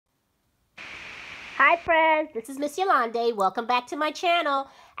Hi friends, this is Miss Yolande. Welcome back to my channel.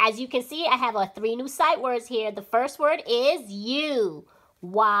 As you can see, I have 3 new sight words here. The first word is you.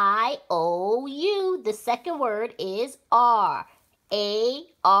 Y-O-U. The second word is R.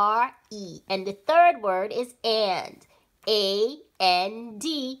 A-R-E. And the third word is and.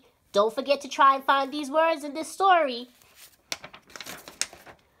 A-N-D. Don't forget to try and find these words in this story.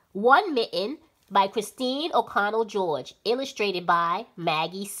 One Mitten by Christine O'Connell George. Illustrated by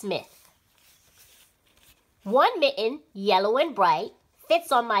Maggie Smith. One mitten, yellow and bright,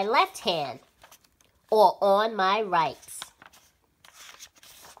 fits on my left hand or on my right.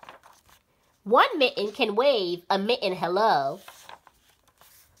 One mitten can wave a mitten hello.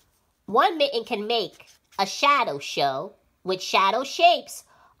 One mitten can make a shadow show with shadow shapes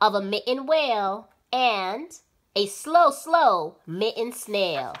of a mitten whale and a slow mitten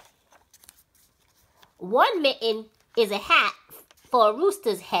snail. One mitten is a hat for a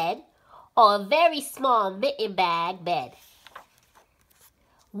rooster's head or a very small mitten bag bed.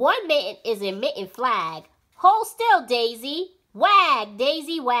 One mitten is a mitten flag. Hold still, Daisy. Wag,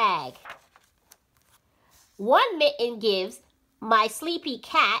 Daisy, wag. One mitten gives my sleepy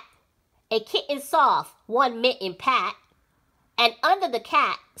cat a kitten soft, one mitten pat, and under the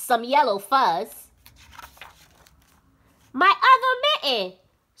cat some yellow fuzz. My other mitten,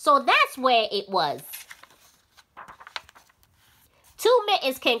 so that's where it was. Two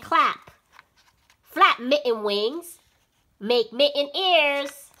mittens can clap, flap mitten wings, make mitten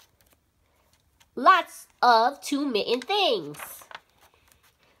ears. Lots of two mitten things.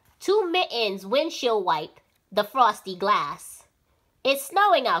 Two mittens windshield wipe the frosty glass. It's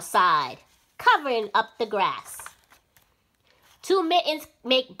snowing outside, covering up the grass. Two mittens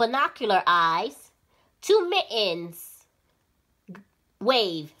make binocular eyes. Two mittens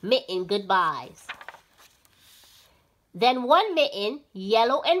wave mitten goodbyes. Then one mitten,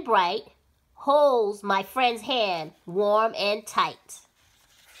 yellow and bright, holds my friend's hand warm and tight.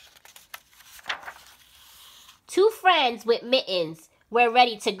 Two friends with mittens, we're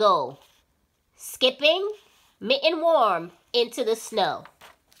ready to go. Skipping, mitten warm, into the snow.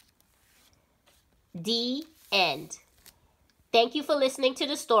 The end. Thank you for listening to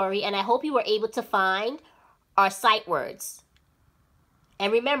the story, and I hope you were able to find our sight words.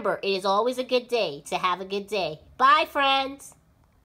 And remember, it is always a good day to have a good day. Bye, friends.